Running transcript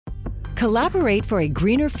Collaborate for a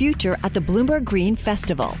greener future at the Bloomberg Green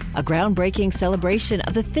Festival, a groundbreaking celebration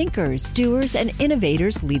of the thinkers, doers, and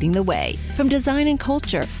innovators leading the way. From design and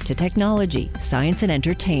culture to technology, science, and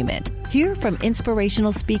entertainment. Hear from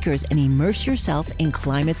inspirational speakers and immerse yourself in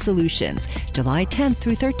climate solutions. July 10th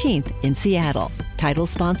through 13th in Seattle. Title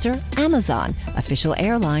sponsor, Amazon. Official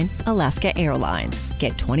airline, Alaska Airlines.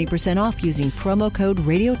 Get 20% off using promo code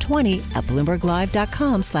radio20 at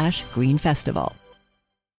bloomberglive.com/greenfestival.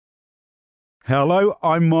 Hello,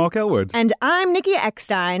 I'm Mark Elwood. And I'm Nikki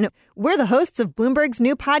Eckstein. We're the hosts of Bloomberg's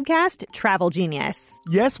new podcast, Travel Genius.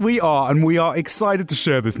 Yes, we are, and we are excited to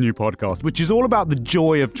share this new podcast, which is all about the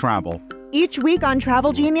joy of travel. Each week on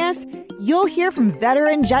Travel Genius, you'll hear from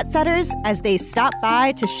veteran jet setters as they stop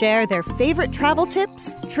by to share their favorite travel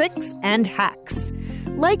tips, tricks, and hacks.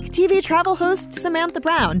 Like TV travel host Samantha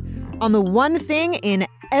Brown on the one thing in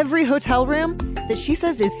every hotel room that she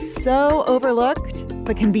says is so overlooked,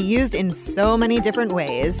 but can be used in so many different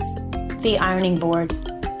ways. The ironing board.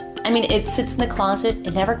 I mean, it sits in the closet.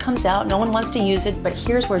 It never comes out. No one wants to use it. But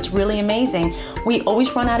here's where it's really amazing. We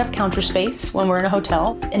always run out of counter space when we're in a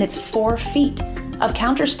hotel, and it's 4 feet of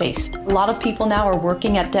counter space. A lot of people now are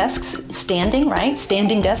working at desks standing, right?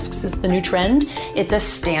 Standing desks is the new trend. It's a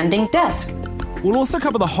standing desk. We'll also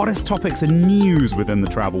cover the hottest topics and news within the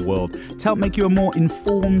travel world to help make you a more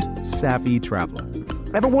informed, savvy traveler.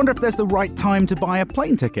 Ever wonder if there's the right time to buy a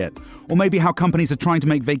plane ticket? Or maybe how companies are trying to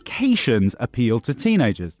make vacations appeal to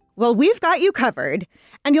teenagers? Well, we've got you covered.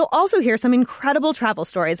 And you'll also hear some incredible travel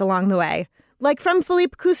stories along the way. Like from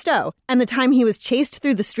Philippe Cousteau and the time he was chased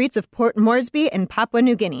through the streets of Port Moresby in Papua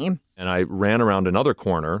New Guinea. And I ran around another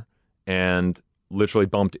corner and literally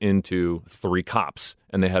bumped into 3 cops.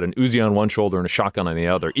 And they had an Uzi on one shoulder and a shotgun on the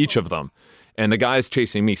other, each of them. And the guys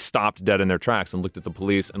chasing me stopped dead in their tracks and looked at the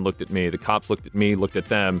police and looked at me. The cops looked at me, looked at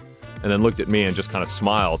them, and then looked at me and just kind of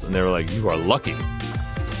smiled. And they were like, "You are lucky."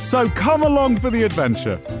 So come along for the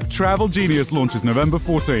adventure. Travel Genius launches November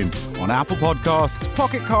 14 on Apple Podcasts,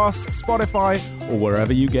 Pocket Casts, Spotify, or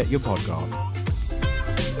wherever you get your podcasts.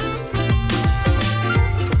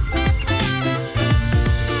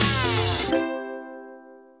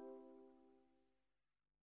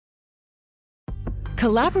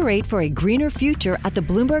 Collaborate for a greener future at the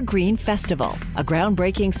Bloomberg Green Festival, a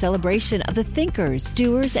groundbreaking celebration of the thinkers,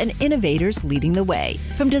 doers, and innovators leading the way.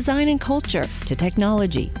 From design and culture to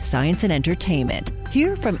technology, science, and entertainment.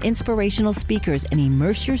 Hear from inspirational speakers and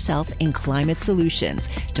immerse yourself in climate solutions.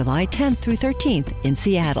 July 10th through 13th in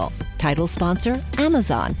Seattle. Title sponsor,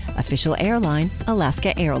 Amazon. Official airline,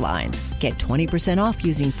 Alaska Airlines. Get 20% off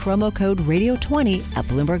using promo code radio20 at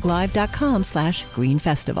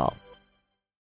bloomberglive.com/greenfestival.